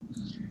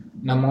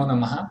नमो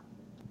नमः।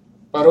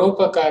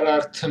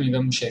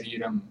 परोपकारार्थमिदं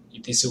शरीरम्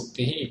इति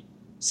सूक्तिः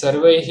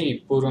सर्वैः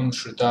पूर्वं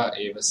श्रुता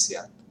एव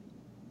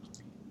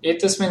स्यात्।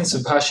 एतस्मिन्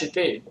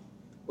सुभाषिते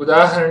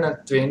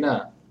उदाहरणत्वेन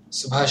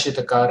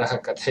सुभाषितकारः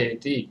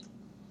कथयति,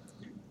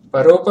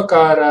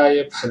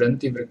 परोपकाराय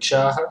फलन्ति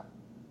वृक्षाः,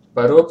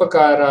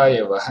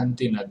 परोपकाराय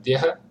वहन्ति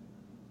नद्यः,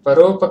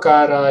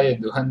 परोपकाराय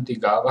दुहन्ति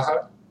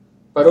गावः,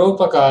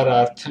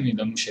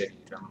 परोपकारार्थमिदं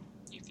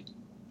शरीरम् इति।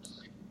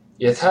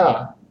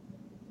 यथा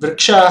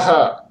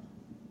वृक्षाः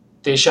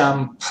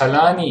तेषां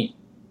फलानि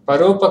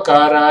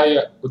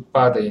परोपकाराय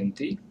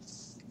उत्पादयन्ति,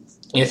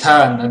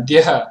 यथा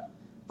नद्यः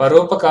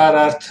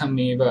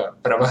परोपकारार्थमेव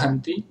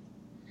प्रवहन्ति,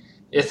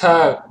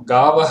 यथा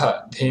गावः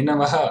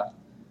धेनवः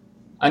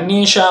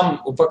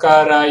अन्येषाम्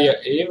उपकाराय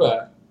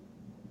एव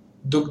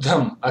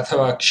दुग्धम्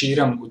अथवा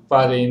क्षीरम्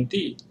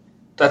उत्पादयन्ति,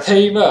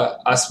 तथैव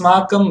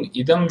अस्माकम्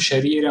इदं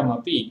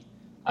शरीरमपि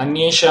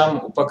अन्येषाम्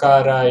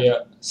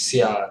उपकाराय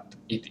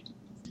स्यात् इति।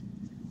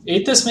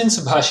 एतस्मिन्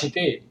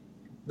सुभाषिते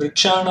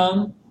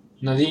वृक्षाणां,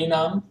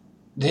 नदीनां,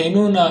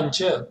 धेनूनां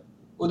च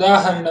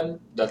उदाहरणं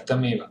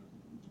दत्तमेव,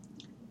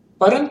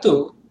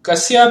 परन्तु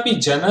कस्यापि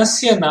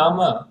जनस्य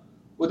नाम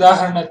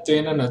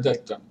उदाहरणत्वेन न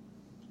दत्तम्।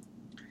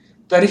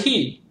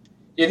 तर्हि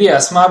यदि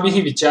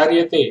अस्माभिः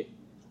विचार्यते,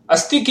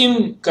 अस्ति किं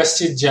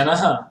कश्चित्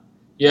जनः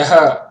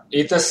यः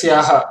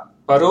एतस्याः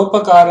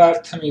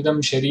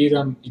परोपकारार्थमिदं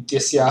शरीरम्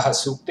इत्यस्याः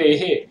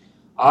सूक्तेः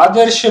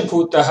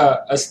आदर्शभूतः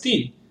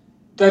अस्ति,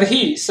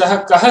 तर्हि सः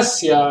कः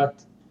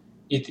स्यात्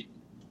इति।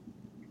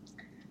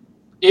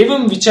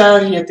 एवं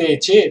विचार्यते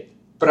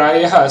चेत्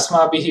प्रायः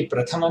अस्माभिः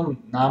प्रथमं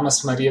नाम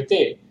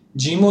स्मर्यते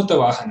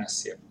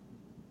जीमूतवाहनस्य।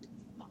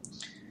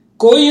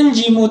 कोऽयं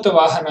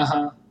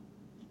जीमूतवाहनः?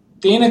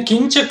 तेन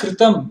किञ्च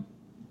कृतं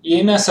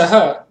येन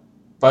सः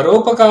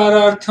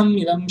परोपकारार्थम्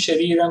इदं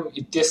शरीरम्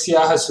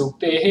इत्यस्याः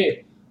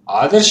सूक्तेः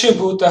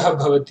आदर्शभूतः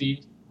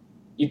भवति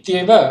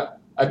इत्येव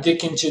अद्य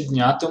किञ्चित्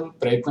ज्ञातुं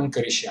प्रयत्नं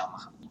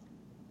करिष्यामः।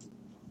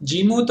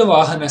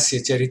 जीमूतवाहनस्य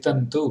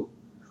चरितं तु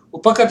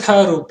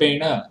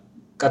उपकथारूपेण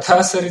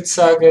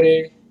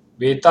कथासरित्सागरे,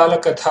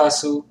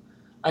 वेतालकथासु,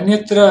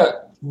 अन्यत्र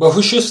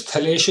बहुषु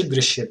स्थलेषु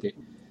दृश्यते।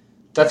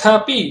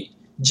 तथापि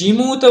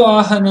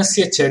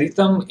जीमूतवाहनस्य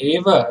चरितम्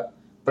एव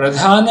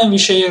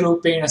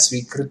प्रधानविषयरूपेण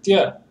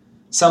स्वीकृत्य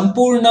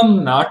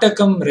सम्पूर्णं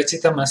नाटकं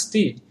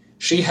रचितमस्ति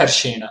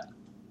श्रीहर्षेण।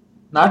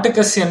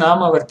 नाटकस्य नाम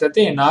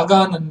वर्तते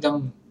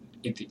नागानन्दम्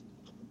इति।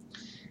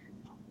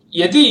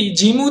 यदि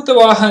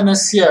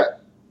जीमूतवाहनस्य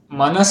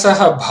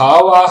मनसः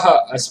भावाः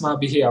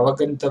अस्माभिः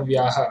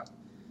अवगन्तव्याः,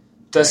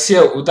 तस्य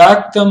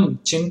उदात्तं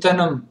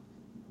चिन्तनं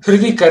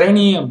हृदि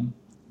करणीयं,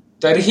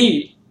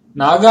 तर्हि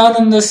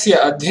नागानन्दस्य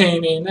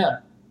अध्ययनेन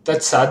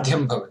तत्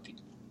साध्यं भवति।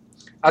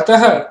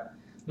 अतः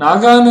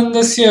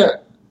नागानन्दस्य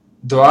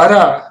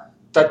द्वारा,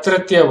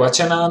 तत्रत्य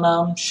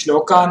वचनानां,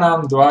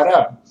 श्लोकानां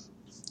द्वारा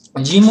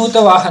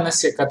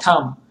जीमूतवाहनस्य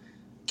कथां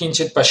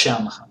किञ्चित्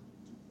पश्यामः।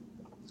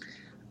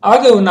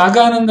 आदौ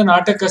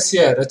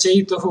नागानन्दनाटकस्य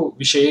रचयितुः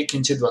विषये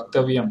किञ्चित्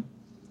वक्तव्यम्।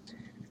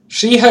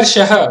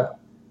 श्रीहर्षः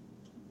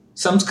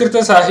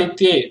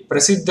संस्कृतसाहित्ये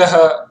प्रसिद्धः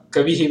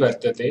कविः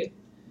वर्तते।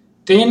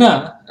 तेन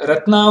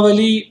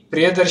रत्नावली,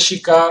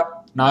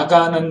 प्रियदर्शिका,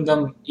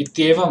 नागानन्दम्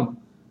इत्येवं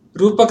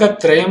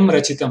रूपकत्रयं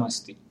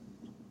रचितमस्ति।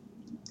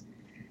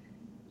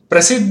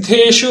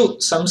 प्रसिद्धेषु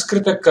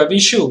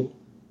संस्कृतकविषु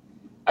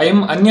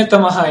अयम्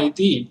अन्यतमः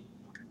इति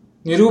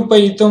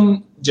निरूपयितुं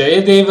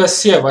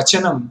जयदेवस्य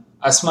वचनम्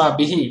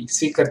अस्माभिः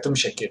स्वीकर्तुं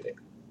शक्यते।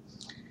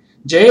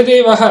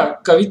 जयदेवः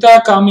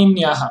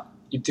कविताकामिन्याः,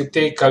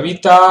 इत्युक्ते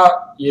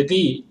कविता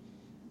यदि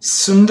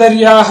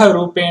सुन्दर्याः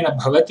रूपेण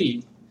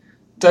भवति,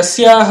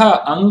 तस्याः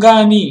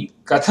अङ्गानि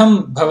कथं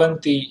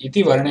भवन्ति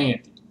इति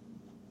वर्णयति।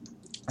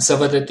 स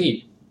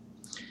वदति,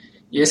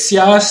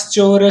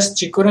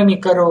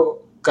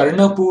 यस्याश्चोरश्चिकुरनिकरो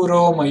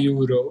कर्णपूरो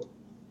मयूरो,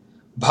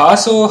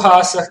 भासो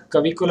हासः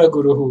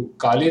कविकुलगुरुः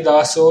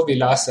कालिदासो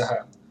विलासः,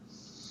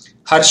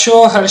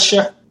 हर्षो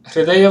हर्षः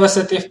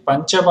हृदयवसतिः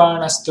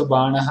पञ्चबाणस्तु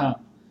बाणः,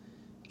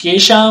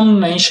 केषां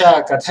नैषा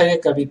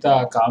कथय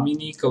कविता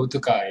कामिनी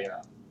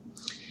कौतुकाय।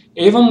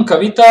 एवं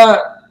कविता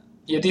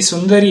यदि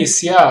सुन्दरी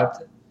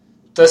स्यात्,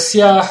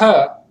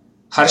 तस्याः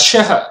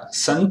हर्षः,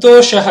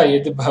 सन्तोषः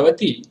यद्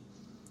भवति,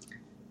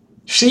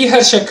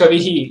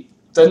 श्रीहर्षकविः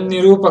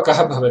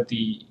तन्निरूपकः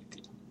भवति।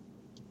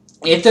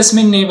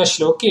 एतस्मिन्नेव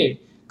श्लोके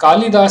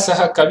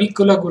कालिदासः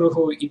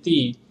कविकुलगुरुः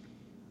इति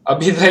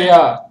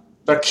अभिधया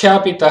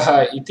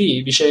प्रख्यापितः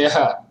इति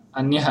विषयः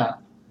अन्यः।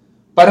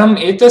 परम्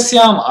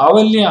एतस्याम्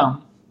आवल्यां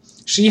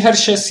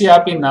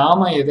श्रीहर्षस्यापि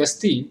नाम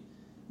यदस्ति,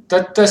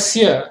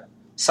 तत्तस्य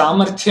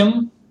सामर्थ्यं,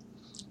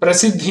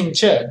 प्रसिद्धिं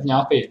च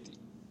ज्ञापयति।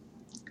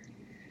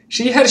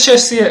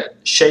 श्रीहर्षस्य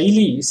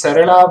शैली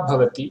सरला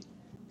भवति।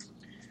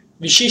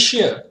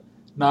 विशिष्य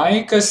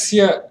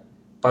नायकस्य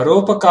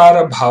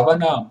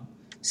परोपकारभावनां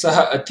सः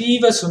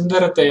अतीव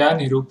सुन्दरतया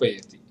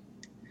निरूपयति।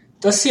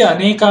 तस्य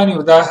अनेकानि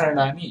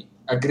उदाहरणानि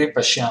अग्रे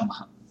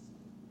पश्यामः।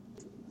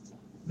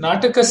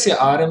 नाटकस्य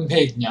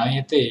आरम्भे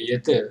ज्ञायते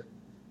यत्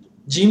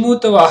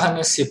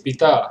जीमूतवाहनस्य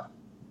पिता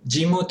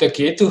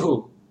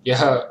जीमूतकेतुः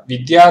यः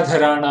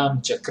विद्याधराणां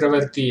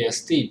चक्रवर्ती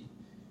अस्ति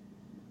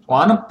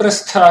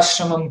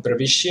वानप्रस्थाश्रमं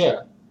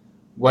प्रविश्य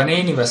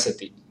वने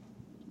निवसति।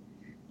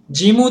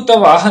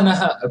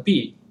 जीमूतवाहनः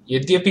अपि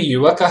यद्यपि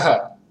युवकः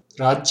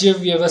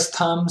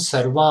राज्यव्यवस्थां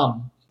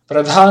सर्वां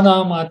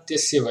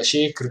प्रधानामात्यस्य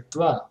वशे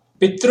कृत्वा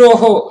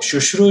पित्रोः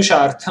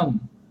शुश्रूषार्थं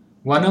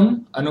वनम्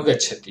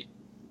अनुगच्छति।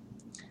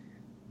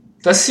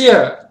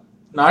 तस्य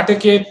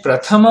नाटके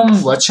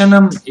प्रथमं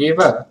वचनम्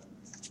एव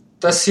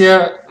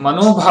तस्य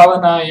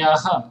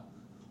मनोभावनायाः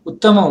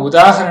उत्तम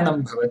उदाहरणं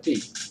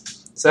भवति।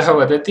 सः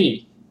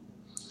वदति,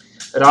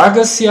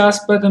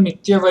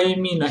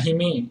 रागस्यास्पदमित्यवैमि नहि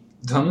मे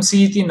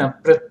ध्वंसीति न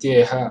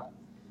प्रत्ययः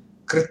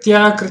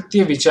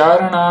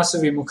कृत्याकृत्यविचारणासु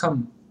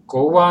विमुखं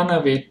को वा न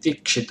वेत्ति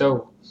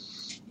क्षितौ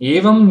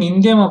एवं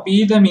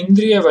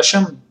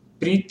निन्द्यमपीदमिन्द्रियवशं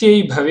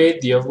प्रीत्यै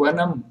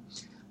भवेद्यौवनं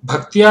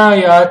भक्त्या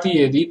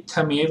याति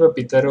यदीत्थमेव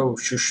पितरौ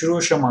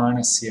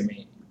शुश्रूषमाणस्य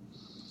मे।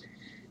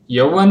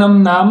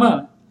 यौवनं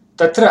नाम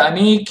तत्र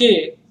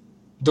अनेके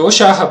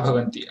दोषाः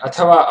भवन्ति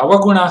अथवा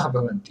अवगुणाः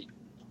भवन्ति।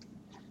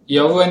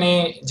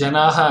 यौवने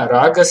जनाः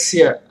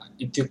रागस्य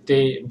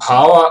इत्युक्ते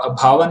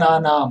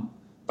भावनानां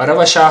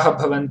परवशाः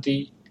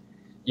भवन्ति।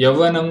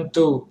 यौवनं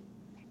तु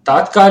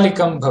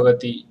तात्कालिकं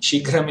भवति,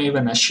 शीघ्रमेव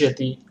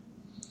नश्यति।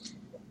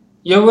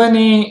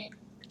 यौवने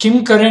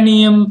किं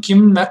करणीयं किं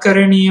न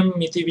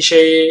करणीयम् इति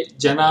विषये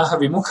जनाः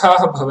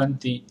विमुखाः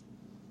भवन्ति।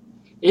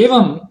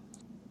 एवं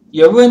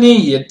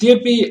यौवने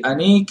यद्यपि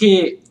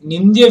अनेके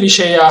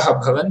निन्द्यविषयाः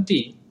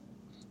भवन्ति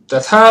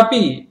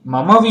तथापि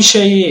मम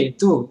विषये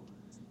तु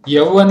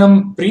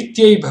यौवनं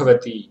प्रीत्यै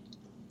भवति।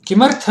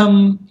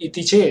 किमर्थम्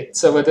इति चेत्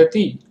स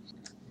वदति,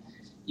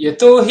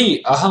 यतो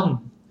हि अहं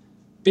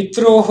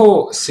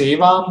पित्रोः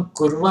सेवां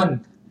कुर्वन्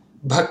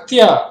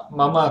भक्त्या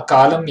मम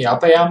कालं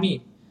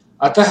यापयामि,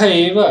 अतः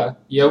एव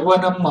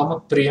यौवनं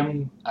मम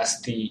प्रियम्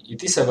अस्ति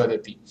इति स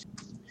वदति।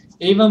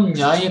 एवं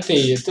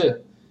ज्ञायते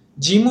यत्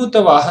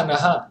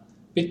जीमूतवाहनः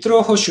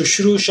पित्रोः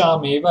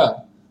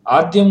शुश्रूषामेव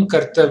आद्यं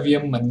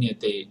कर्तव्यं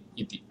मन्यते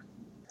इति।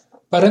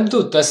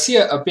 परन्तु तस्य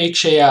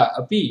अपेक्षया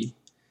अपि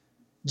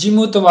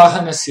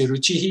जीमूतवाहनस्य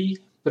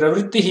रुचिः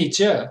प्रवृत्तिः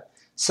च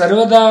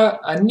सर्वदा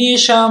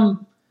अन्येषां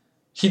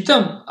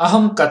हितम्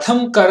अहं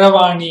कथं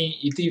करवाणि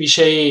इति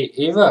विषये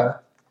एव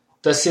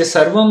तस्य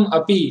सर्वम्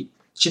अपि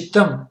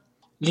चित्तं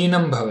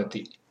लीनं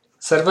भवति।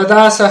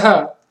 सर्वदा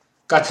सः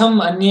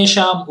कथम्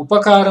अन्येषाम्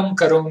उपकारं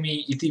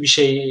करोमि इति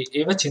विषये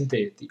एव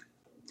चिन्तयति।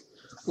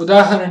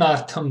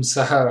 उदाहरणार्थं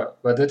सः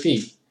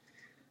वदति,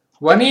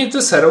 वने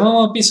तु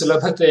सर्वमपि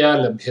सुलभतया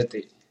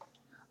लभ्यते।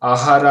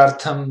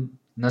 आहारार्थं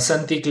न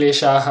सन्ति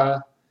क्लेशाः,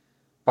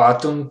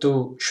 पातुं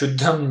तु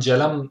शुद्धं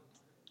जलं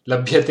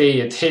लभ्यते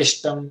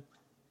यथेष्टं।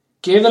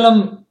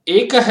 केवलम्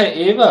एकः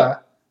एव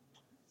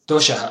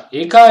दोषः,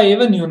 एका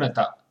एव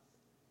न्यूनता।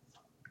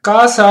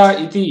 का सा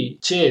इति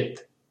चेत्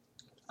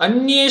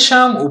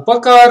अन्येषाम्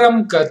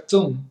उपकारं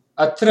कर्तुम्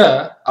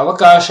अत्र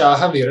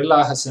अवकाशाः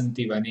विरलाः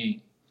सन्ति वने,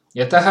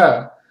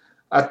 यतः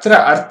अत्र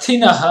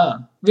अर्थिनः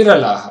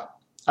विरलाः।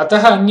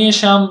 अतः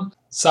अन्येषां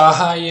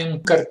साहाय्यं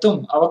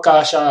कर्तुम्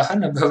अवकाशाः न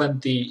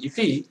भवन्ति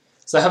इति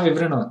सः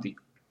विवृणोति।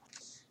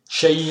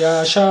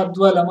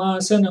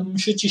 शय्याशाद्वलमासनं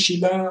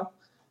शुचिशिला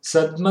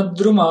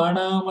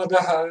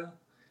सद्मद्रुमाणामदः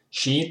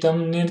शीतं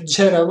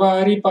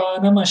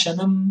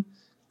निर्झरवारिपानमशनं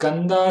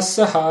कन्दाः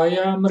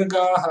सहाया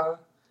मृगाः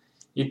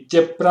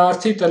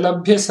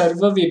इत्यप्रार्थितलभ्य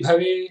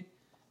सर्वविभवे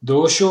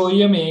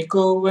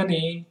दोषोऽयमेको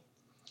वने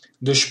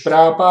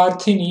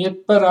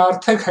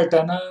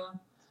दुष्प्रापार्थिनियत्परार्थघटना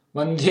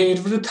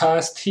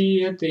वन्ध्यैर्वृथा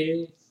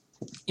स्थीयते।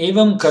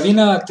 एवं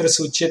कविना अत्र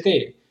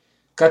सूच्यते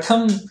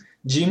कथं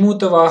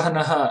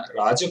जीमूतवाहनः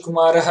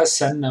राजकुमारः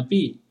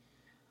सन्नपि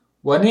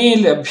वने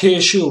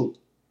लभ्येषु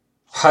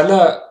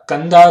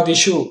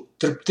फलकन्दादिषु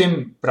तृप्तिं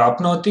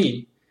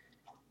प्राप्नोति,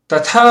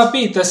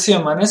 तथापि तस्य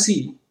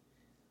मनसि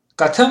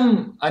कथम्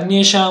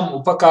अन्येषाम्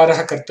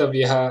उपकारः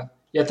कर्तव्यः,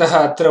 यतः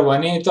अत्र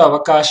वने तु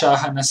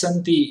अवकाशाः न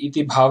सन्ति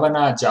इति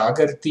भावना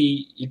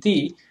जागर्ति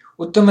इति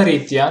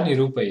उत्तमरीत्या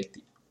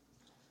निरूपयति।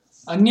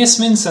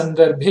 अन्यस्मिन्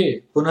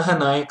सन्दर्भे पुनः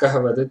नायकः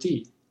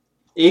वदति,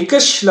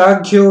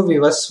 एकश्लाघ्यो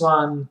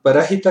विवस्वान्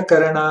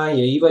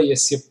परहितकरणायैव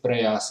यस्य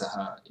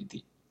प्रयासः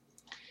इति।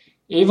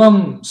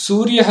 एवं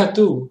सूर्यः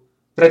तु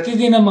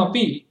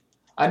प्रतिदिनमपि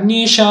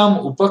अन्येषाम्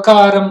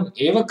उपकारम्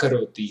एव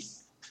करोति।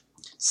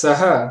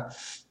 सः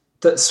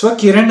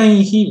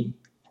स्वकिरणैः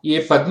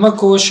ये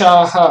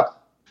पद्मकोशाः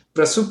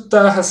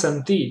प्रसुप्ताः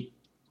सन्ति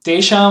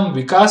तेषां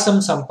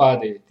विकासं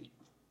सम्पादयति।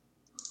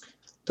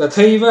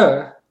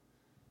 तथैव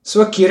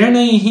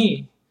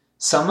स्वकिरणैः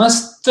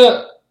समस्त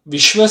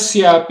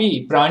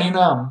विश्वस्यापि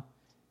प्राणिनां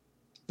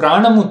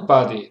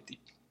प्राणमुत्पादयति।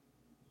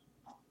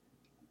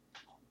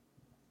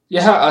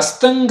 यः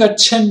अस्तं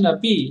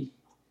गच्छन्नपि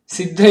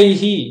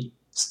सिद्धैः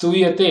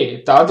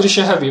स्तूयते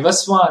तादृशः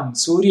विवस्वान्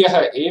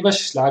सूर्यः एव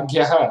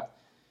श्लाघ्यः,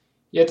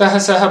 यतः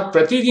सः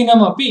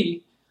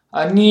प्रतिदिनमपि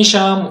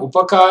अन्येषाम्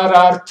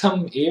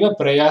उपकारार्थम् एव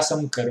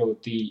प्रयासं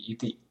करोति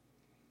इति।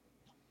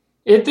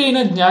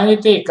 एतेन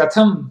ज्ञायते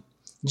कथं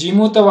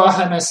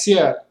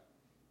जीमूतवाहनस्य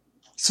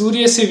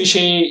सूर्यस्य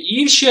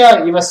विषये ईर्ष्या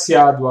इव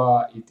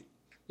स्याद्वा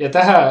इति।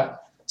 यतः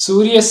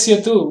सूर्यस्य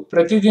तु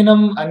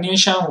प्रतिदिनम्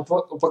अन्येषाम्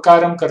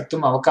उपकारं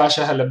कर्तुम्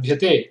अवकाशः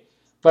लभ्यते,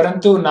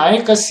 परन्तु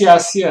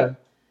नायकस्यास्य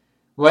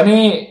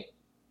वने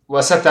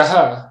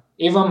वसतः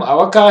एवम्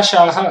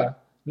अवकाशाः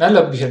न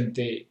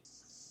लभ्यन्ते।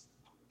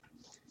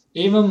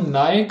 एवं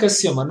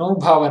नायकस्य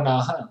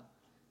मनोभावनाः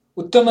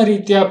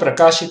उत्तमरीत्या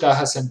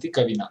प्रकाशिताः सन्ति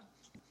कविना।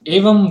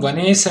 एवं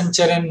वने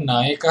सञ्चरन्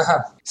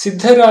नायकः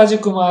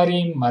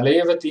सिद्धराजकुमारीं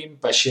मलयवतीं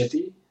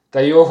पश्यति।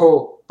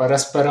 तयोः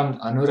परस्परम्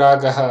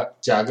अनुरागः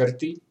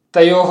जागर्ति।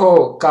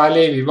 तयोः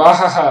काले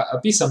विवाहः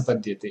अपि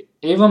सम्पद्यते।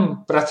 एवं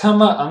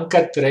प्रथम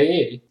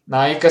अङ्कत्रये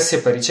नायकस्य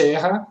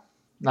परिचयः,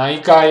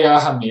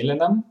 नायिकायाः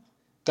मेलनं,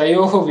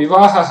 तयोः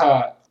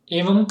विवाहः,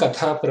 एवं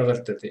कथा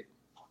प्रवर्तते।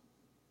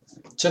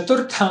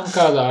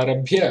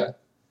 चतुर्थाङ्कादारभ्य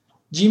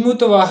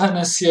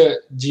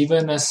जीमूतवाहनस्य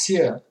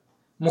जीवनस्य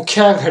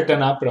मुख्या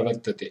घटना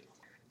प्रवर्तते।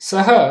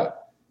 सः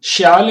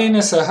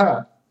श्यालेन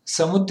सह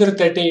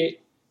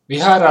समुद्रतटे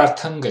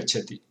विहारार्थं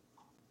गच्छति।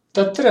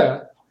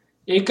 तत्र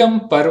एकं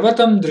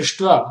पर्वतं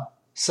दृष्ट्वा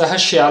सः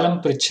श्यालं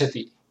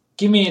पृच्छति,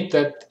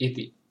 किमेतत्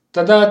इति।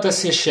 तदा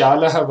तस्य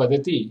श्यालः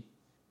वदति,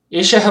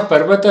 एषः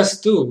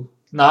पर्वतस्तु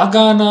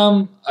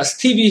नागानाम्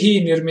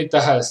अस्थिभिः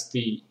निर्मितः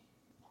अस्ति।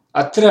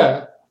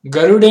 अत्र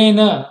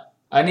गरुडेन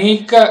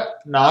अनेक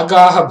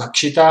नागाः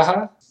भक्षिताः,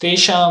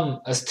 तेषाम्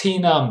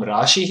अस्थीनां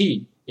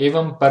राशिः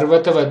एवं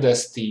पर्वतवद्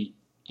अस्ति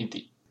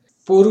इति।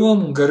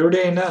 पूर्वं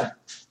गरुडेन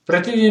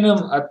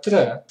प्रतिदिनम्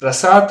अत्र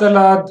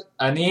रसातलाद्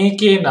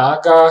अनेके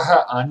नागाः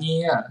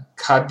आनीय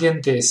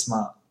खाद्यन्ते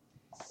स्म।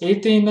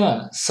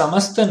 एतेन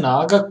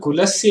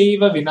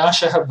समस्तनागकुलस्यैव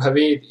विनाशः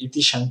भवेत्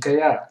इति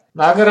शङ्कया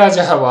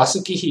नागराजः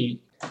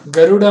वासुकिः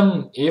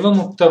गरुडम्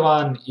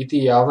एवमुक्तवान्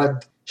इति यावद्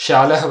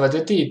श्यालः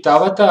वदति,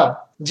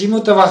 तावता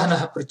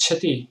जीमूतवाहनः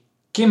पृच्छति,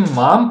 किं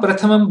मां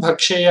प्रथमं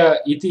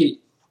भक्षय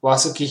इति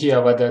वासुकिः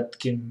अवदत्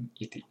किम्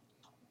इति।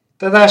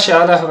 तदा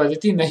श्यालः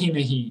वदति, नहि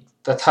नहि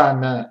तथा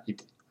न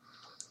इति।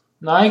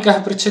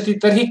 नायकः पृच्छति,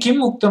 तर्हि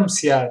किम् उक्तं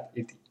स्यात्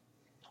इति।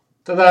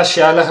 तदा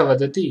श्यालः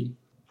वदति,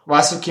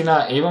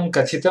 वासुकिना एवं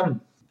कथितं,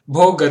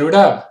 भो गरुड,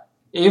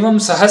 एवं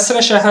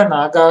सहस्रशः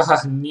नागाः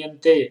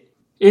हन्यन्ते,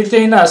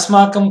 एतेन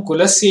अस्माकं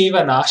कुलस्यैव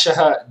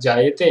नाशः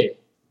जायते।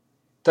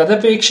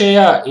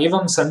 तदपेक्षया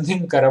एवं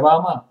सन्धिं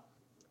करवाम।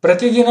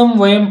 प्रतिदिनं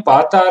वयं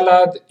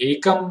पातालाद्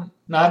एकं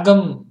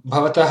नागं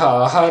भवतः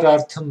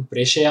आहारार्थं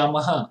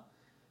प्रेषयामः,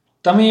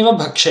 तमेव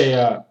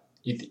भक्षय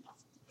इति।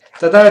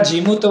 तदा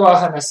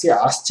जीमूतवाहनस्य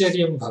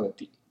आश्चर्यं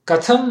भवति,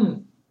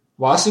 कथं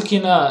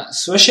वासुकिना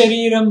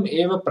स्वशरीरम्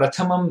एव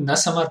प्रथमं न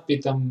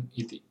समर्पितम्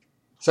इति।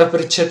 स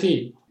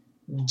पृच्छति,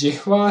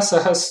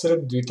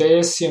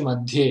 जिह्वासहस्रद्वितयस्य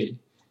मध्ये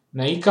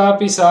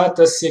नैकापि सा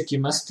तस्य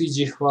किमस्ति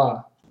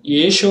जिह्वा,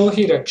 येषो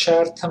हि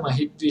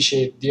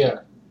रक्षार्थमहिद्विषेद्य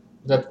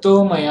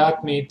दत्तो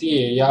मयात्मेति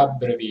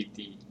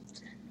येयाब्रवीति।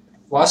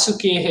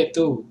 वासुकेः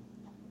तु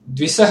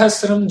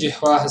 2,000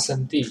 जिह्वाः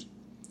सन्ति।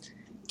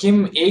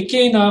 किम्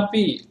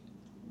एकेनापि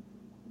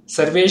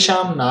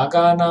सर्वेषां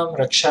नागानां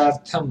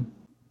रक्षार्थं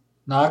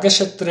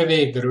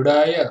नागशत्रवे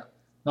गरुडाय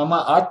मम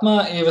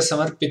आत्मा एव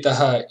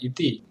समर्पितः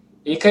इति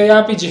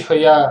एकयापि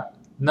जिह्वया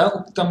न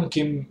उक्तं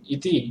किम्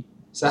इति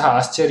सः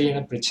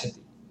आश्चर्येण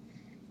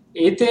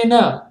पृच्छति।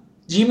 एतेन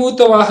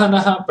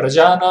जीमूतवाहनः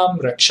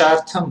प्रजानां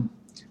रक्षार्थम्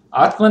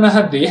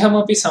आत्मनः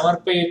देहमपि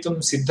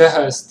समर्पयितुं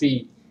सिद्धः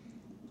अस्ति।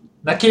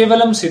 न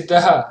केवलं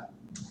सिद्धः,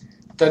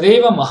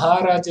 तदेव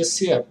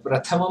महाराजस्य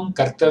प्रथमं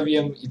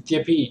कर्तव्यम्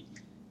इत्यपि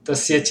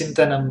तस्य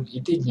चिन्तनम्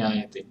इति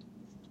ज्ञायते।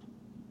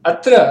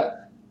 अत्र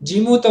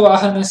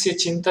जीमूतवाहनस्य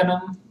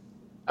चिन्तनम्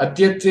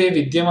अद्यत्वे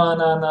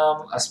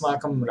विद्यमानानाम्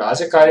अस्माकं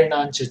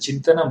राजकारिणां च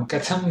चिन्तनं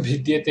कथं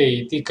भिद्यते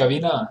इति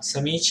कविना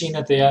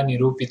समीचीनतया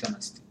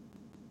निरूपितमस्ति।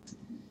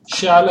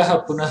 श्यालः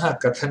पुनः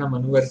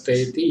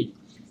कथनमनुवर्तयति,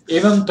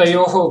 एवं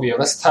तयोः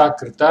व्यवस्था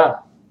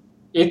कृता।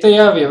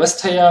 एतया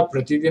व्यवस्थया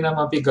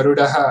प्रतिदिनमपि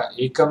गरुडः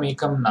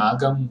एकमेकं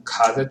नागं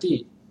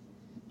खादति।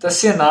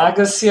 तस्य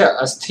नागस्य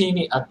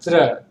अस्थीनि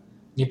अत्र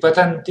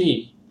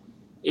निपतन्ति।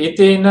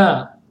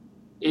 एतेन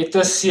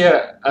एतस्य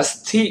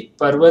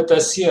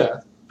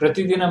अस्थिपर्वतस्य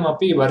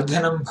प्रतिदिनमपि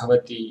वर्धनं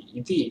भवति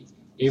इति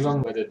एवं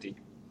वदति।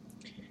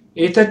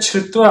 एतत्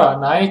श्रुत्वा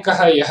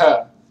नायकः,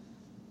 यः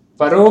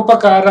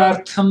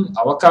परोपकारार्थम्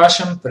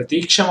अवकाशं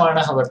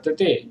प्रतीक्षमाणः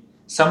वर्तते,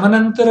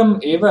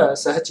 समनन्तरम् एव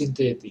सः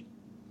चिन्तयति,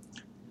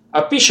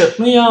 अपि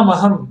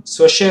शक्नुयामहं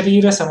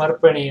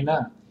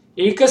स्वशरीरसमर्पणेन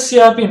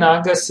एकस्यापि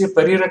नागस्य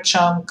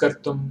परिरक्षां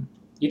कर्तुम्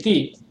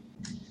इति।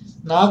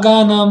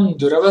 नागानां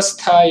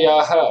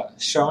दुरवस्थायाः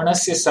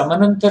श्रवणस्य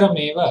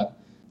समनन्तरमेव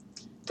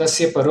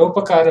तस्य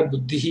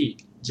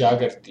परोपकारबुद्धिः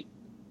जागर्ति।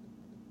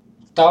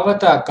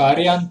 तावता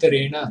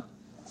कार्यान्तरेण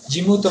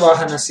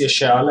जीमूतवाहनस्य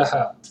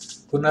श्यालः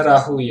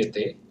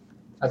पुनराहूयते।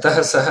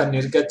 अतः सः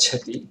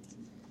निर्गच्छति।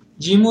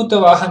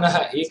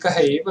 जीमूतवाहनः एकः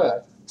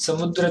एव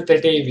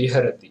समुद्रतटे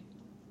विहरति।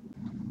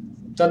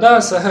 तदा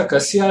सः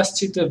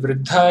कस्याश्चित्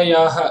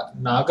वृद्धायाः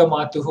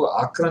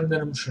नागमातुः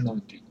आक्रन्दनं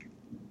शृणोति।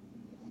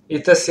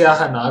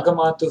 एतस्याः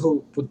नागमातुः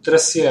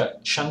पुत्रस्य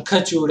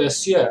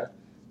शङ्खचूडस्य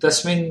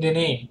तस्मिन्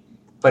दिने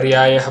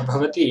पर्यायः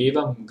भवति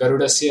एवं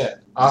गरुडस्य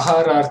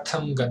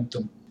आहारार्थं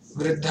गन्तुं।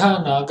 वृद्धा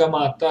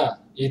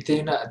नागमाता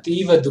एतेन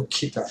अतीव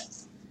दुःखिता।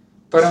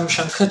 परं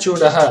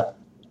शङ्खचूडः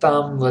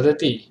तां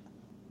वदति,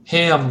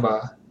 हे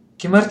अम्बा,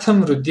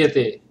 किमर्थं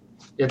रुद्यते?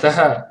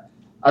 यतः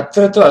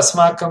अत्र तु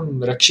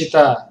अस्माकं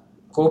रक्षिता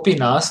कोऽपि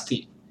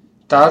नास्ति।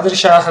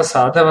 तादृशाः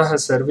साधवः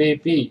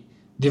सर्वेपि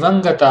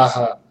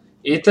दिवङ्गताः।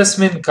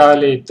 एतस्मिन्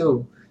काले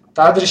तु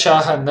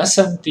तादृशाः न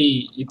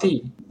सन्ति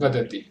इति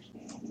वदति।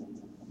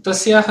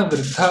 तस्याः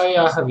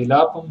वृद्धायाः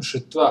विलापं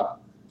श्रुत्वा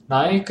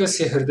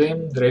नायकस्य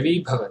हृदयं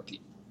द्रवीभवति।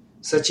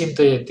 स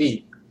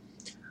चिन्तयति,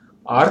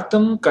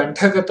 आर्तं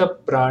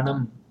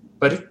कण्ठगतप्राणं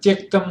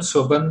परित्यक्तं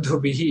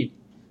स्वबन्धुभिः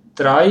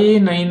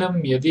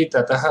त्रायेनैनं यदि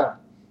ततः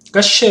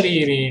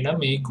कश्शरीरेण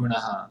मे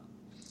गुणः।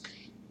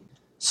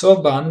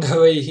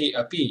 स्वबान्धवैः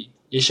अपि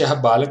एषः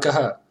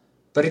बालकः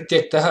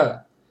परित्यक्तः,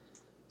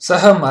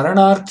 सः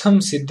मरणार्थं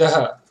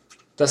सिद्धः।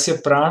 तस्य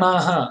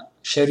प्राणाः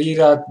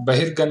शरीरात्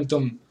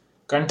बहिर्गन्तुं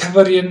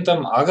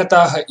कण्ठपर्यन्तम्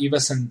आगताः इव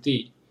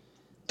सन्ति।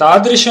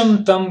 तादृशं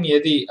तं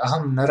यदि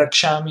अहं न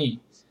रक्षामि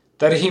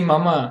तर्हि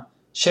मम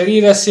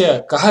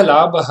शरीरस्य कः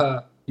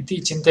लाभः इति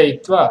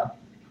चिन्तयित्वा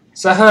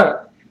सः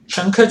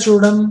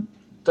शङ्खचूडं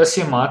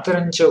तस्य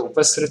मातरञ्च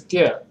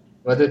उपसृत्य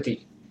वदति,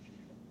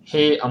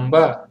 हे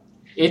अम्ब,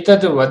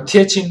 एतद्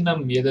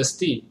वध्यचिह्नं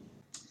यदस्ति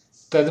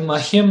तद्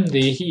मह्यं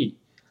देहि।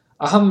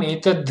 अहम्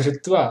एतद्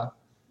धृत्वा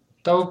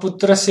तव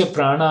पुत्रस्य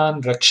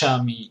प्राणान्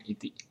रक्षामि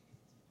इति।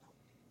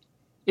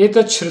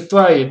 एतत्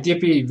श्रुत्वा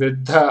यद्यपि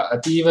वृद्धा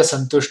अतीव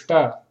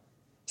सन्तुष्टा,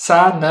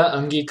 सा न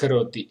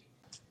अङ्गीकरोति।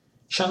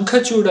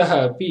 शङ्खचूडः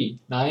अपि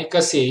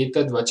नायकस्य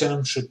एतद्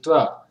वचनं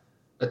श्रुत्वा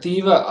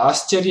अतीव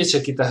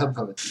आश्चर्यचकितः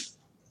भवति।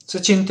 स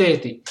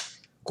चिन्तयति,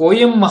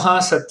 कोऽयं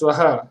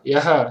महासत्त्वः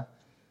यः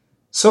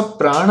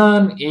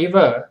स्वप्राणान् एव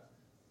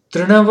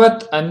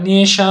तृणवत्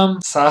अन्येषां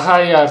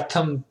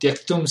साहाय्यार्थं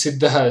त्यक्तुं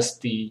सिद्धः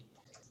अस्ति।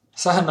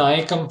 सः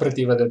नायकं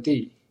प्रति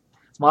वदति,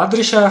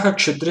 मादृशाः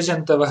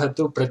क्षुद्रजन्तवः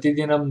तु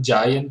प्रतिदिनं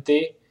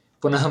जायन्ते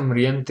पुनः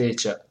म्रियन्ते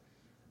च,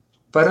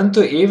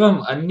 परन्तु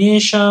एवम्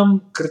अन्येषां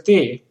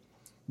कृते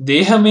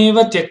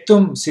देहमेव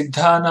त्यक्तुं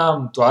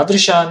सिद्धानां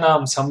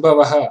तादृशानां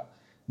सम्भवः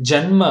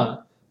जन्म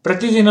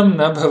प्रतिदिनं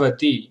न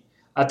भवति।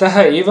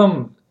 अतः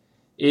एवम्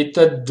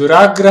एतद्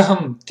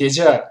दुराग्रहं त्यज,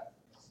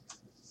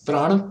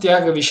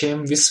 प्राणत्यागविषयं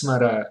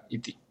विस्मर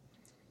इति।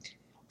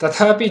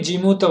 तथापि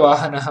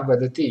जीमूतवाहनः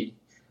वदति,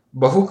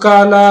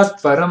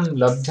 बहुकालात् परं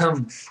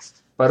लब्धं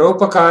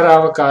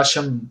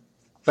परोपकारावकाशं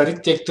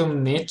परित्यक्तुं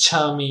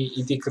नेच्छामि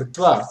इति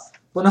कृत्वा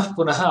पुनः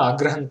पुनः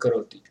आग्रहं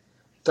करोति।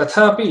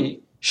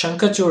 तथापि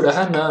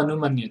शङ्खचूडः न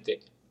अनुमन्यते।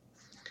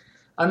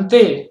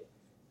 अन्ते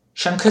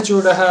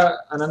शङ्खचूडः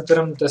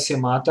अनन्तरं तस्य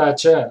माता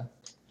च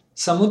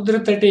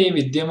समुद्रतटे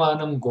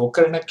विद्यमानं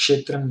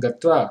गोकर्णक्षेत्रं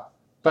गत्वा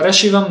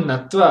परशिवं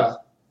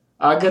नत्वा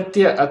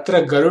आगत्य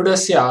अत्र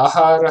गरुडस्य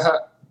आहारः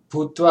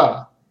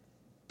भूत्वा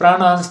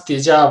प्राणान्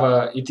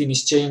त्यजाव इति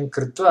निश्चयं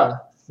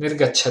कृत्वा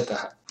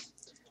निर्गच्छतः।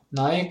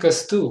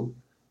 नायकस्तु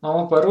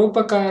मम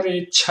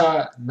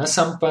परोपकारेच्छा न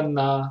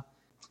सम्पन्ना,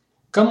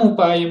 कम्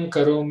उपायं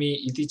करोमि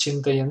इति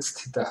चिन्तयन्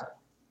स्थितः।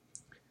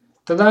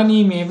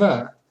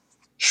 तदानीमेव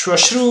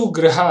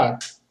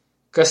श्वश्रूगृहात्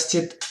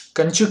कश्चित्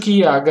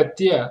कञ्चुकी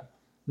आगत्य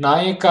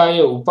नायकाय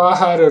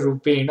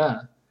उपाहाररूपेण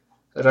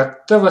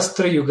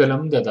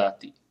रक्तवस्त्रयुगलं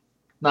ददाति।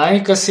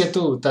 नायकस्य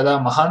तु तदा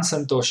महान्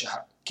सन्तोषः।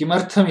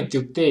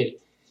 किमर्थमित्युक्ते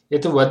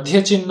यत्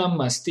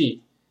वध्यचिह्नम्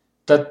अस्ति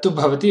तत्तु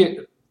भवति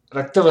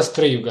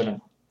रक्तवस्त्रयुगलम्।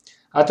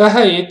 अतः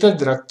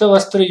एतद्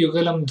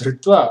रक्तवस्त्रयुगलं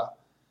धृत्वा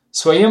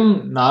स्वयं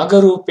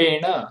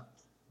नागरूपेण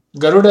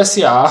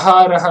गरुडस्य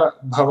आहारः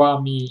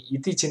भवामि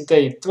इति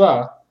चिन्तयित्वा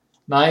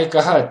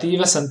नायकः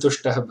अतीव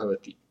सन्तुष्टः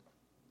भवति।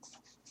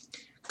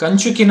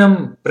 कञ्चुकिनं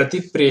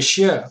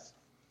प्रतिप्रेष्य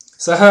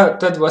सः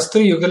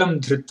तद्वस्त्रयुगलं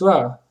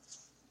धृत्वा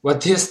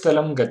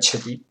वध्यस्थलं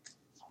गच्छति।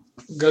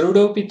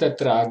 गरुडोऽपि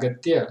तत्र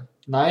आगत्य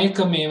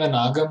नायकमेव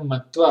नागं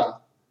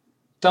मत्वा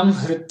तं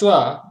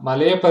हृत्वा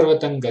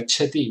मलयपर्वतं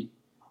गच्छति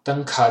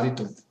तं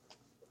खादितुम्।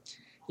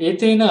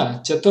 एतेन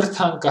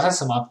चतुर्थाङ्कः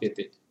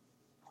समाप्यते।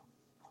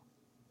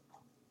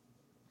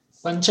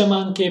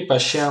 पञ्चमाङ्के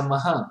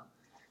पश्यामः,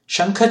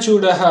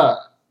 शङ्खचूडः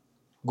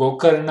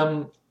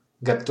गोकर्णं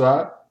गत्वा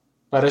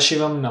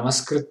परशिवं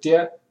नमस्कृत्य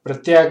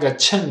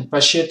प्रत्यागच्छन्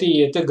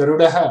पश्यति यत्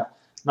गरुडः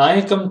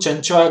नायकं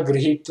चञ्च्वा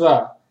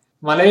गृहीत्वा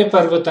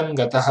मलयपर्वतं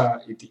गतः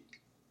इति।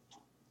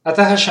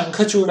 अतः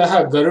शङ्खचूडः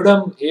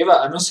गरुडम् एव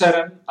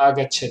अनुसरन्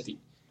आगच्छति।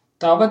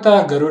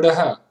 तावता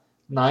गरुडः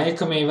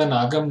नायकमेव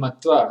नागं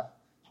मत्वा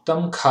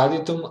तं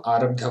खादितुम्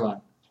आरब्धवान्।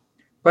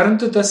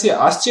 परन्तु तस्य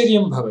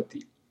आश्चर्यं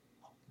भवति,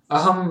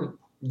 अहं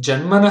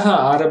जन्मनः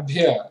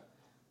आरभ्य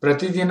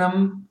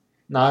प्रतिदिनं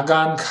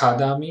नागान्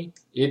खादामि,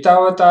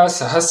 एतावता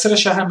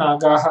सहस्रशः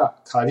नागाः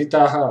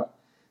खादिताः,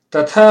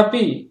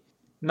 तथापि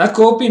न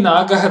कोऽपि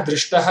नागः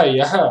दृष्टः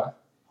यः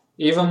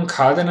एवं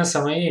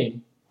खादनसमये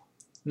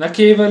न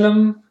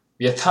केवलं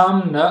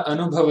व्यथां न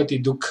अनुभवति,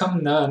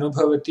 दुःखं न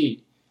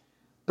अनुभवति,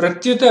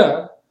 प्रत्युत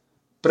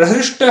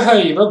प्रहृष्टः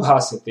इव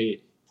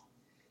भासते।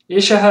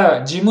 एषः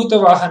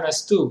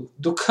जीमूतवाहनस्तु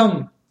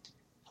दुःखं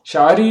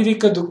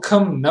शारीरिकदुःखं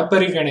न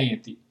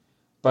परिगणयति।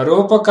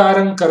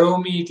 परोपकारं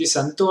करोमि इति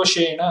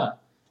सन्तोषेण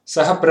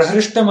सः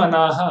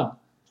प्रहृष्टमनाः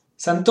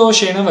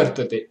सन्तोषेण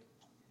वर्तते।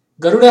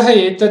 गरुडः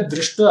एतद्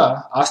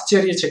दृष्ट्वा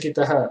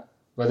आश्चर्यचकितः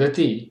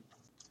वदति,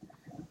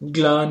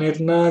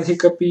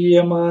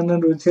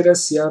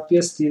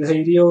 ग्लानिर्नाधिकपीयमानरुधिरस्याप्यस्ति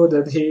धैर्यो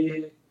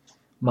दधेः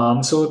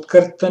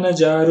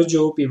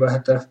मांसोत्कर्तनजारुजोऽपि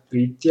वहतः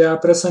प्रीत्या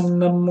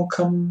प्रसन्नं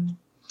मुखम्।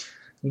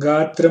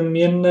 गात्रं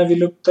यन्न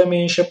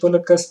विलुप्तमेष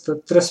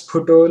पुलकस्तत्र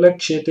स्फुटो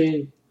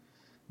लक्ष्यते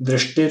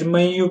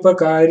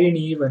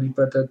दृष्टिर्मय्युपकारिणी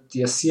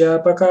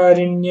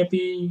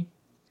वनिपतत्यस्यापकारिण्यपि।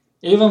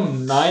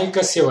 एवं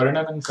नायकस्य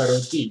वर्णनं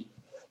करोति।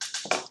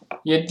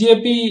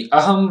 यद्यपि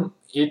अहम्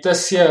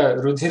एतस्य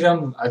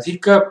रुधिरम्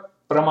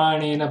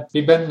अधिकप्रमाणेन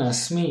पिबन्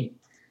अस्मि,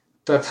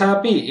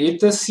 तथापि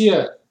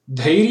एतस्य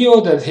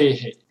धैर्यो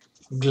दधेः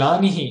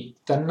ग्लानिः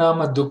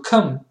तन्नाम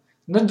दुःखं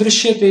न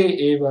दृश्यते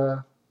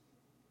एव।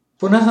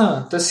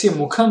 पुनः तस्य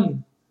मुखम्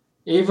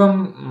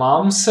एवं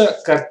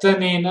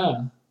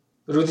मांसकर्तनेन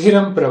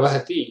रुधिरं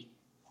प्रवहति,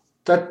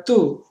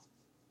 तत्तु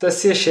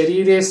तस्य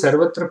शरीरे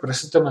सर्वत्र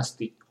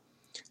प्रसृतमस्ति,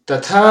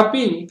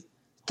 तथापि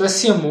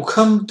तस्य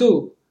मुखं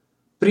तु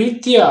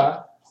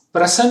प्रीत्या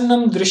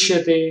प्रसन्नं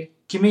दृश्यते।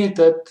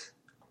 किमेतत्?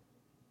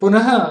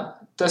 पुनः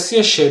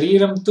तस्य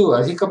शरीरं तु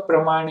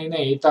अधिकप्रमाणेन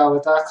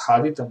एतावता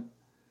खादितं,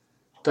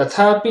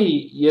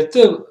 तथापि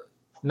यत्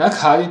न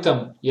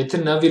खादितं, यत्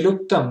न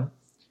विलुप्तं,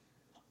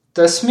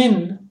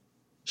 तस्मिन्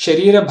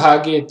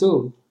शरीरभागे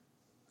तु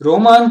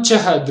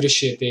रोमाञ्चः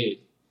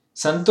दृश्यते,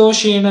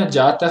 सन्तोषेण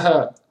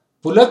जातः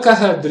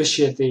पुलकः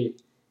दृश्यते।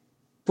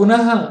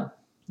 पुनः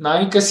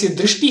नायकस्य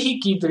दृष्टिः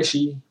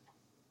कीदृशी?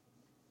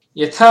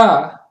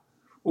 यथा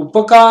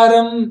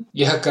उपकारं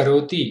यः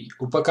करोति,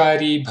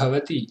 उपकारी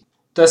भवति,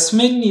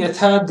 तस्मिन्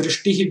यथा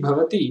दृष्टिः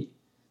भवति,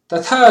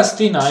 तथा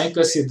अस्ति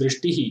नायकस्य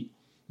दृष्टिः।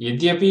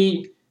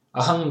 यद्यपि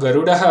अहं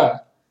गरुडः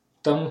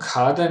तं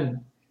खादन्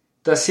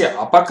तस्य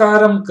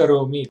अपकारं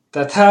करोमि,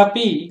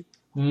 तथापि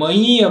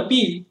मयि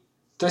अपि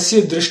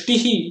तस्य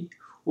दृष्टिः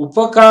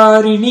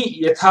उपकारिणी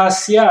यथा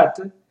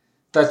स्यात्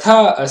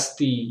तथा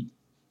अस्ति।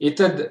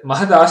 एतद्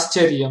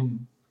महदाश्चर्यम्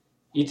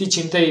इति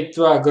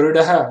चिन्तयित्वा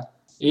गरुडः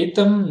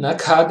एतं न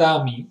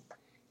खादामि,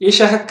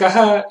 एषः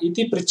कः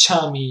इति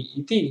पृच्छामि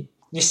इति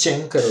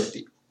निश्चयं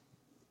करोति।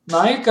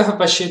 नायकः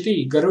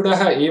पश्यति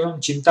गरुडः एवं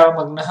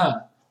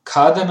चिन्तामग्नः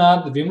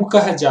खादनाद्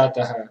विमुखः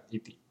जातः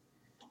इति।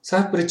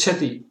 सः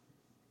पृच्छति,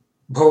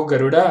 भो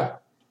गरुड,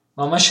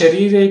 मम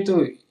शरीरे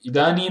तु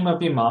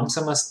इदानीमपि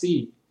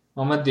मांसमस्ति,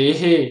 मम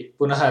देहे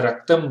पुनः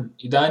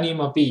रक्तम्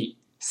इदानीमपि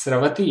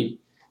स्रवति,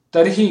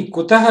 तर्हि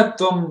कुतः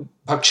त्वं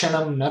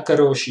भक्षणं न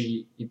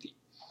करोषि इति।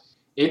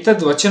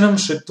 एतद्वचनं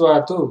श्रुत्वा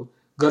तु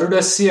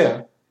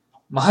गरुडस्य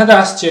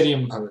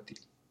महदाश्चर्यं भवति।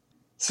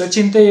 स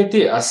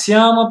चिन्तयति,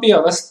 अस्यामपि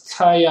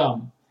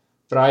अवस्थायां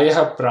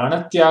प्रायः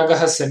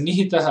प्राणत्यागः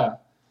सन्निहितः,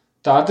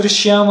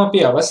 तादृश्यामपि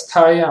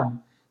अवस्थायां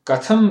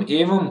कथम्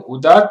एवम्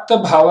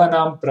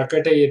उदात्तभावनां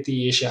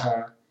प्रकटयति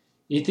एषः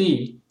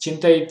इति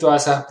चिन्तयित्वा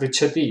सः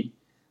पृच्छति,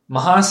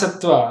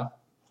 महासत्त्व,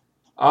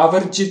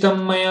 आवर्जितं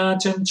मया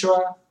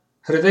चञ्च्वा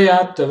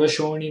हृदयात् तव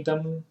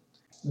शोणितं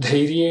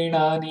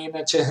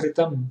धैर्येणानेन च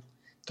हृतं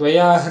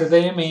त्वया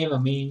हृदयमेव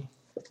मे।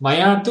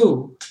 मया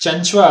तु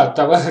चञ्च्वा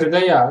तव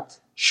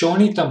हृदयात्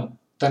शोणितं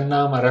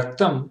तन्नाम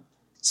रक्तं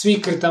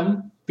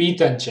स्वीकृतं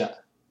पीतं च।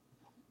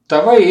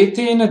 तव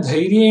एतेन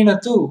धैर्येण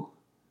तु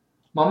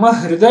मम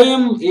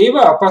हृदयम् एव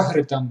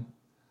अपहृतम्।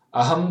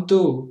 अहं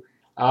तु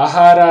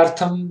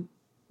आहारार्थम्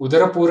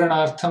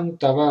उदरपूरणार्थं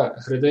तव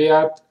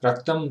हृदयात्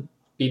रक्तं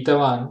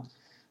पीतवान्,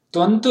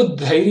 त्वं तु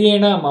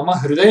धैर्येण मम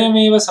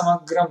हृदयमेव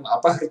समग्रम्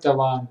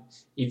अपहृतवान्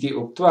इति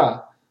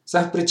उक्त्वा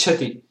सः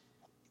पृच्छति,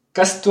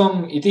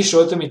 कस्त्वम् इति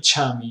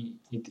श्रोतुमिच्छामि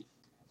इति।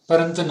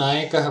 परन्तु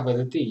नायकः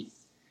वदति,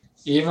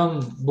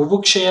 एवं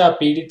बुभुक्षया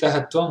पीडितः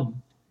त्वम्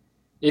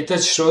एतत्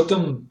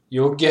श्रोतुं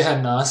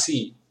योग्यः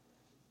नासि।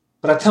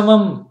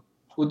 प्रथमम्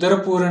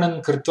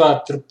उदरपूरणं कृत्वा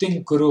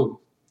तृप्तिं कुरु,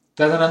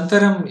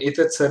 तदनन्तरम्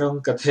एतत्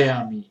सर्वं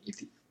कथयामि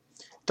इति।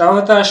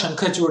 तावता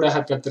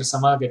शङ्खचूडः तत्र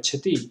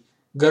समागच्छति,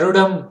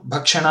 गरुडं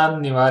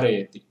भक्षणान्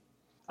निवारयति,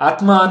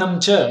 आत्मानं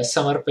च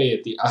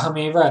समर्पयति।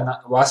 अहमेव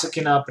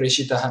वासुकिना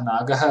प्रेषितः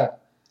नागः,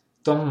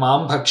 त्वं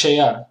मां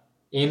भक्षय,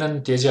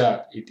 एनं त्यज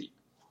इति।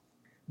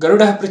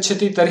 गरुडः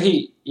पृच्छति,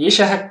 तर्हि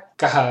एषः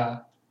कः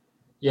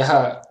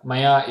यः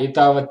मया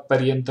एतावत्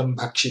पर्यन्तं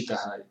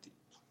भक्षितः इति।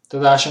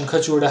 तदा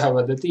शङ्खचूडः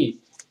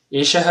वदति,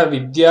 एषः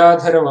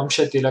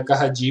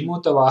विद्याधरवंशतिलकः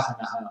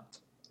जीमूतवाहनः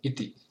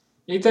इति।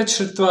 एतत्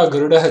श्रुत्वा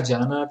गरुडः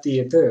जानाति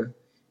यत्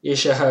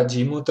एषः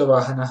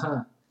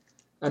जीमूतवाहनः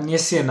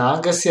अन्यस्य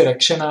नागस्य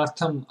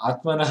रक्षणार्थम्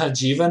आत्मनः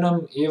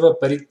जीवनम् एव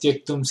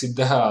परित्यक्तुं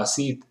सिद्धः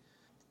आसीत्।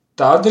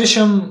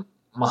 तादृशं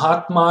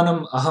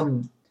महात्मानम्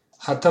अहं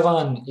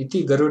हतवान्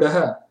इति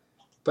गरुडः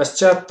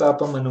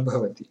पश्चात्तापम्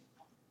अनुभवति।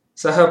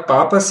 सः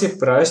पापस्य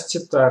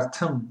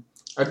प्रायश्चित्तार्थम्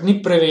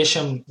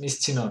अग्निप्रवेशं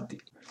निश्चिनोति।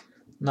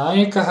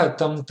 नायकः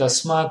तं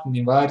तस्मात्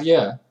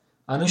निवार्य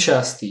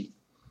अनुशास्ति,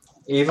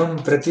 एवं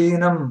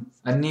प्रतिदिनम्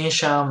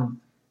अन्येषां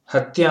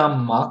हत्यां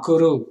मा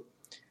कुरु,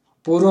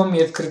 पूर्वं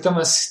यत्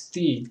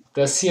कृतमस्ति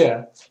तस्य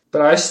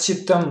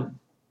प्रायश्चित्तं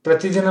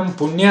प्रतिदिनं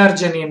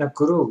पुण्यार्जनेन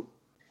कुरु,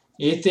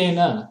 एतेन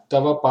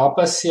तव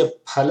पापस्य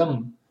फलं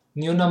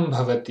न्यूनं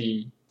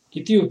भवति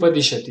इति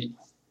उपदिशति।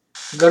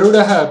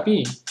 गरुडः अपि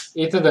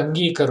एतद्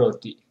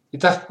अङ्गीकरोति।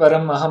 इतः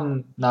परम् अहं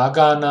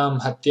नागानां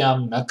हत्यां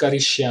न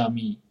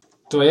करिष्यामि।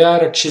 त्वया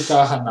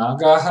रक्षिताः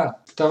नागाः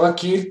तव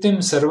कीर्तिं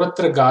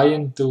सर्वत्र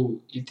गायन्तु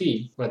इति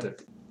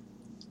वदति।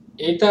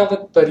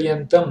 एतावत्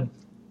पर्यन्तं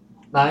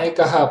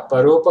नायकः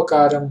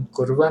परोपकारं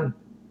कुर्वन्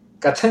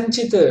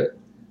कथञ्चित्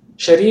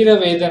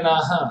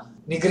शरीरवेदनाः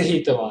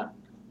निगृहीतवान्।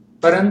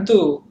 परन्तु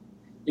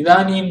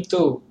इदानीं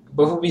तु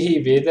बहुभिः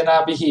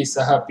वेदनाभिः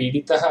सः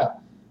पीडितः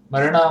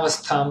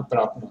मरणावस्थां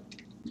प्राप्नोति।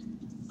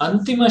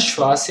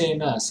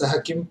 अन्तिमश्वासेन सः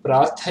किं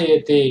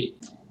प्रार्थयते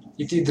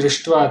इति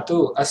दृष्ट्वा तु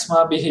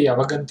अस्माभिः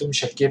अवगन्तुं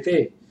शक्यते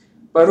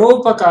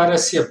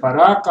परोपकारस्य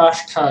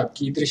पराकाष्ठा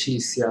कीदृशी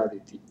स्यात्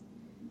इति।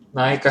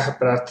 नायकः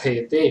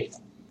प्रार्थयते,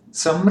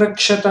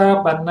 संरक्षता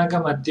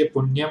पन्नगमद्य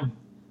पुण्यं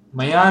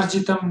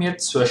मयार्जितं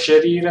यत्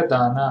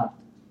स्वशरीरदानात्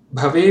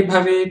भवे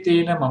भवे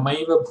तेन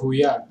ममैव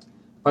भूयात्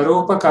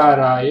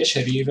परोपकाराय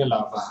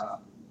शरीरलाभः।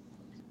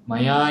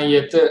 मया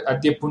यत्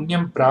अद्य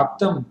पुण्यं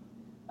प्राप्तम्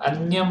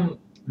अन्यं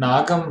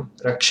नागं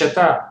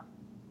रक्षता,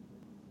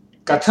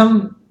 कथं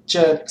च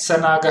स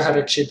नागः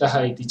रक्षितः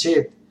इति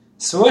चेत्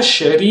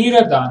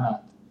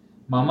स्वशरीरदानात्,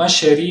 मम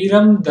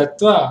शरीरं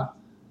दत्वा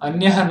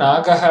अन्यः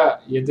नागः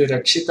यद्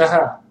रक्षितः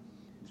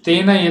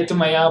तेन यत्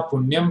मया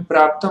पुण्यं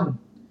प्राप्तं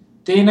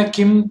तेन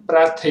किं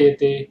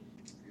प्रार्थयते,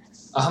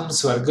 अहं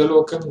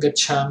स्वर्गलोकं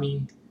गच्छामि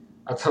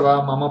अथवा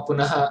मम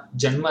पुनः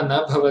जन्म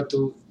न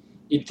भवतु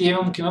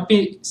इत्येवं किमपि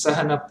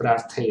सः न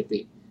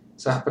प्रार्थयते।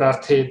 सः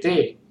प्रार्थयते,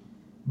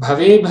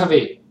 भवे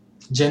भवे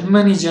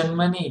जन्मनि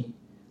जन्मनि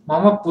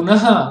मम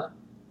पुनः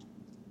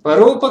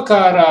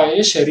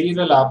परोपकाराय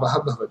शरीरलाभः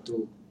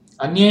भवतु।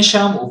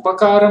 अन्येषाम्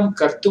उपकारं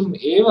कर्तुम्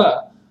एव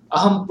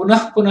अहं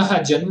पुनः पुनः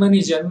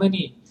जन्मनि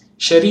जन्मनि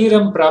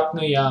शरीरं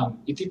प्राप्नुयाम्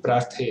इति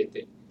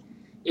प्रार्थयते।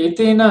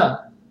 एतेन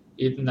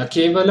न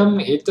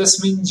केवलम्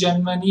एतस्मिन्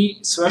जन्मनि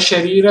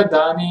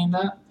स्वशरीरदानेन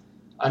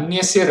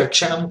अन्यस्य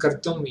रक्षणं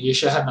कर्तुम्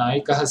एषः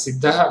नायकः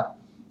सिद्धः,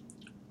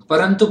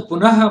 परन्तु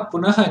पुनः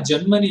पुनः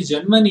जन्मनि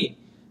जन्मनि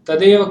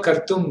तदेव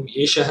कर्तुम्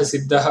एषः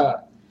सिद्धः।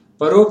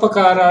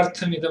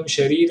 परोपकारार्थमिदं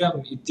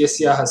शरीरम्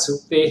इत्यस्याः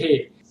सूक्तेः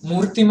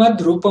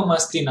मूर्तिमद्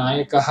रूपमस्ति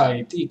नायकः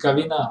इति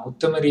कविना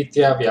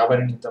उत्तमरीत्या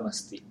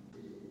व्यावर्णितमस्ति।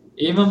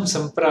 एवं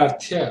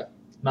सम्प्रार्थ्य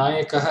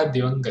नायकः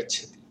दिवं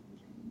गच्छति।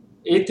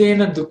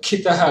 एतेन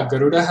दुःखितः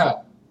गरुडः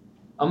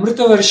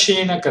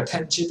अमृतवर्षेण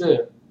कथञ्चित्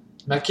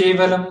न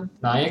केवलं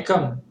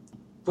नायकं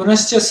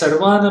पुनश्च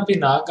सर्वानपि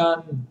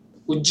नागान्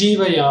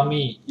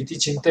उज्जीवयामि इति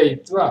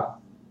चिन्तयित्वा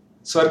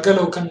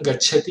स्वर्गलोकं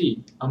गच्छति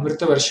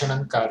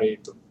अमृतवर्षणं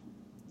कारयितुम्।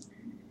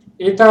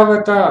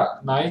 एतावता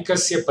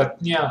नायकस्य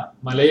पत्न्या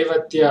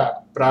मलयवत्या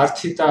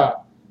प्रार्थिता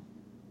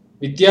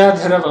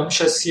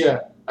विद्याधरवंशस्य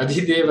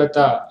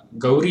अधिदेवता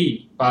गौरी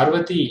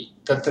पार्वती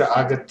तत्र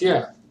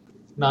आगत्य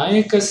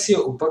नायकस्य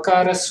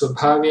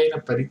उपकारस्वभावेन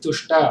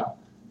परितुष्टा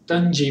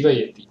तं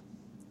जीवयति।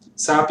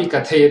 सापि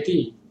कथयति,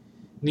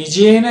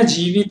 निजेन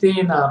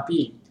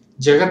जीवितेनापि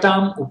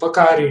जगताम्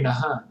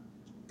उपकारिणः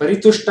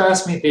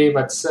परितुष्टास्मि ते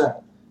वत्स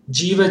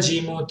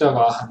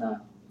जीवजीमूतवाहन।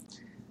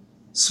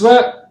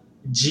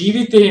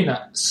 स्वजीवितेन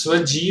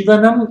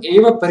स्वजीवनम्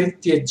एव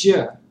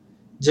परित्यज्य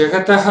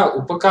जगतः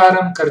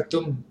उपकारं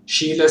कर्तुं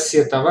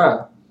शीलस्य तव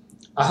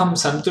अहं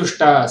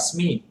सन्तुष्टा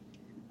अस्मि।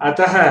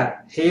 अतः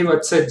हे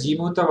वत्स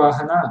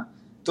जीमूतवाहन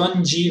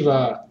त्वं जीव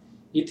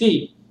इति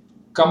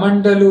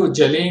कमण्डलु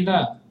जलेन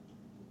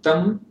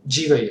तं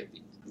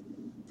जीवयति।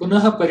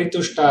 पुनः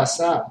परितुष्टा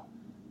सा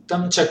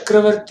तं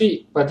चक्रवर्ती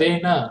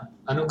पदेन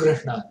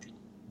अनुगृह्णाति।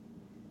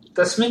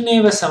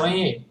 तस्मिन्नेव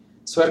समये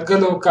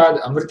स्वर्गलोकाद्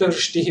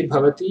अमृतवृष्टिः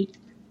भवति।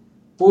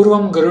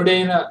 पूर्वं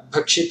गरुडेन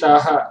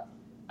भक्षिताः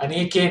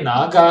अनेके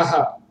नागाः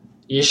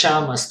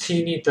येषाम्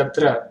अस्थीनि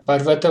तत्र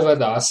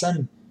पर्वतवद्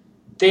आसन्,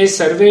 ते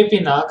सर्वेपि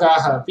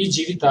नागाः अपि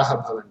जीविताः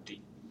भवन्ति।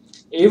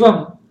 एवं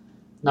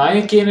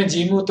नायकेन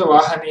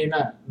जीमूतवाहनेन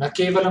न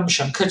केवलं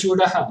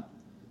शङ्खचूडः,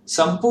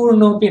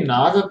 सम्पूर्णोऽपि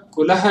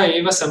नागकुलः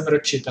एव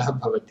संरक्षितः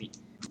भवति।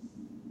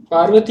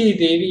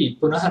 पार्वतीदेवी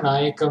पुनः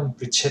नायकं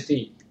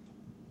पृच्छति,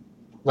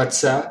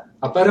 वत्स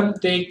अपरं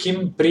ते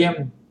किं प्रियं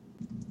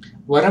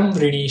वरं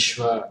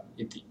वृणीष्व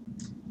इति।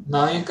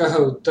 नायकः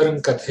उत्तरं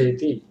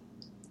कथयति,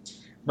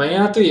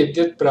 मया तु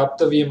यद्यत्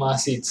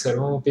प्राप्तव्यमासीत्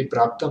सर्वमपि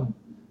प्राप्तं।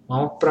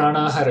 मम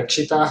प्राणाः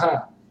रक्षिताः,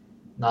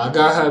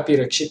 नागाः अपि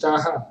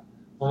रक्षिताः,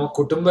 मम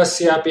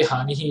कुटुम्बस्यापि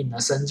हानिः न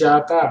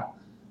सञ्जाता,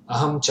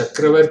 अहं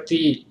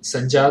चक्रवर्ती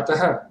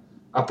सञ्जातः।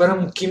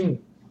 अपरं किं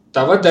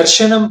तव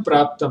दर्शनं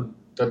प्राप्तं,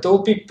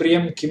 ततोपि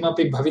प्रियं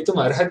किमपि भवितुम्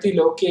अर्हति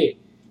लोके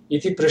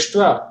इति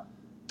पृष्ट्वा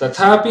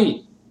तथापि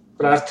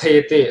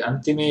प्रार्थयते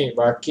अन्तिमे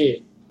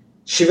वाक्ये,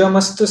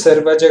 शिवमस्तु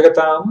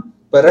सर्वजगतां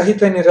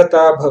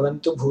परहितनिरता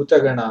भवन्तु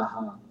भूतगणाः,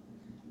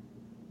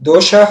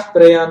 दोषाः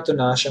प्रयान्तु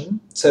नाशं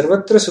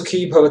सर्वत्र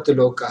सुखी भवतु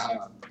लोकः।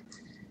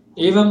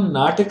 एवं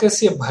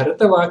नाटकस्य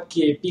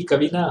भरतवाक्येऽपि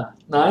कविना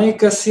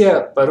नायकस्य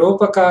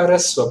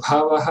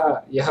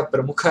परोपकारस्वभावः यः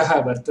प्रमुखः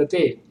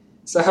वर्तते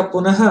सः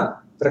पुनः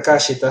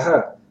प्रकाशितः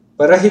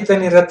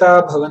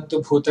परहितनिरता भवन्तु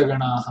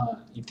भूतगणाः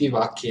इति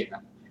वाक्येन।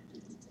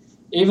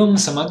 एवं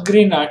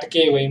समग्रे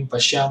नाटके वयं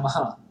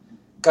पश्यामः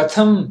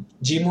कथं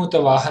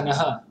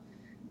जीमूतवाहनः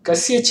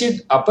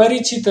कस्यचित्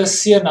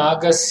अपरिचितस्य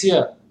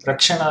नागस्य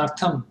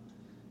रक्षणार्थं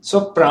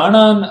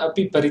स्वप्राणान्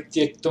अपि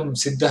परित्यक्तुं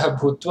सिद्धः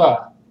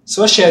भूत्वा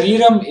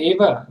स्वशरीरम्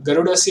एव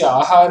गरुडस्य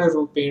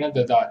आहाररूपेण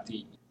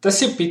ददाति।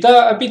 तस्य पिता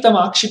अपि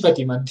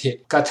तमाक्षिपति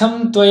मध्ये,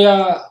 कथं त्वया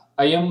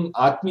अयम्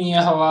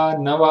आत्मीयः वा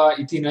न वा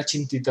इति न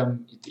चिन्तितम्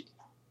इति।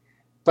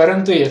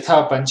 परन्तु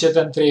यथा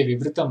पञ्चतन्त्रे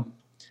विवृतम्,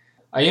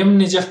 अयं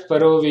निजः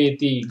परो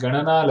वेति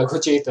गणना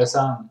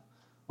लघुचेतसाम्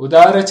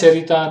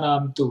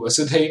उदारचरितानां तु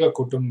वसुधैव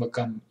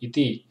कुटुम्बकम्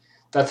इति,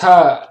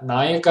 तथा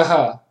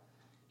नायकः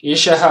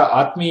एषः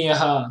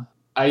आत्मीयः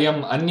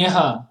अयम्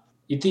अन्यः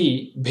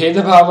इति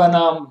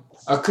भेदभावनाम्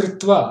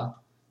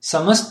अकृत्वा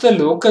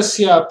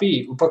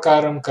समस्तलोकस्यापि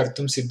उपकारं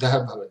कर्तुं सिद्धः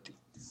भवति।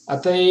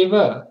 अत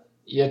एव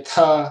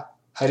यथा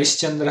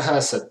हरिश्चन्द्रः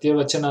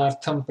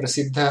सत्यवचनार्थं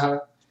प्रसिद्धः,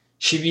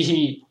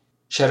 शिविः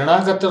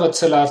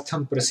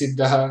शरणागतवत्सलार्थं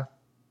प्रसिद्धः,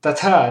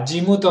 तथा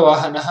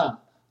जीमूतवाहनः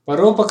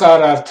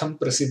परोपकारार्थं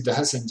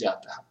प्रसिद्धः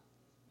सञ्जातः।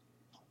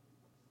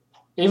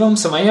 एवं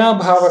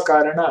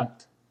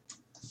समयाभावकारणात्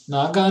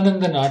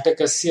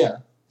नागानन्दनाटकस्य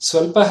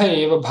स्वल्पः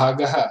एव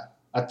भागः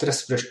अत्र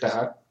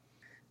स्पृष्टः।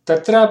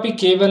 तत्रापि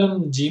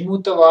केवलं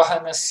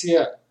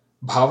जीमूतवाहनस्य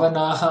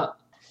भावनाः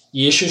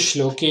येषु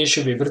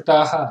श्लोकेषु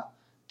विवृताः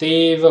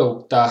ते एव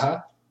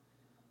उक्ताः।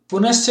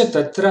 पुनश्च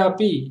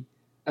तत्रापि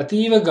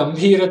अतीव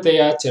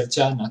गम्भीरतया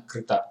चर्चा न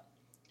कृता।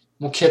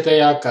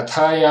 मुख्यतया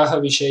कथायाः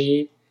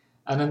विषये,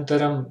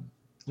 अनन्तरं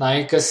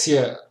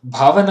नायकस्य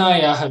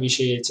भावनायाः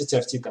विषये च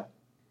चर्चितम्।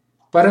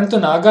 परन्तु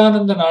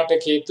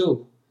नागानन्दनाटके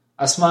तु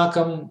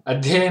अस्माकम्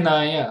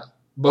अध्ययनाय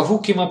बहु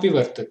किमपि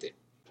वर्तते।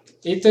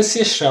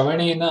 एतस्य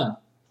श्रवणेन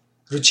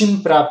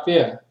रुचिं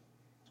प्राप्य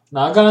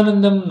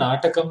नागानन्दं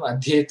नाटकम्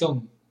अध्येतुं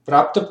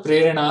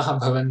प्राप्तप्रेरणाः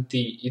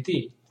भवन्ति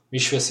इति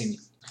विश्वसिमि।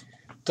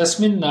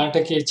 तस्मिन्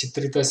नाटके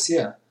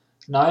चित्रितस्य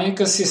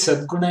नायकस्य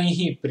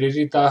सद्गुणैः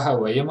प्रेरिताः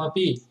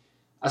वयमपि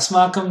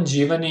अस्माकं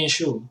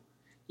जीवनेषु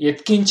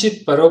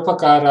यत्किञ्चित्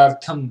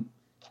परोपकारार्थं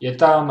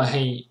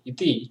यतामहे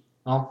इति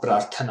मम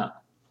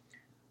प्रार्थना।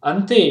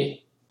 अन्ते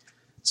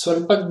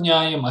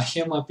स्वल्पज्ञाय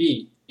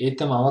मह्यमपि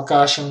एतम्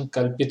अवकाशं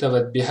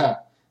कल्पितवद्भ्यः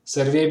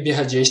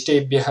सर्वेभ्यः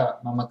ज्येष्ठेभ्यः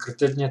मम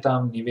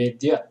कृतज्ञतां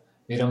निवेद्य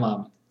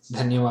विरमामि।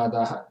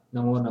 धन्यवादाः।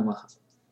 नमो नमः।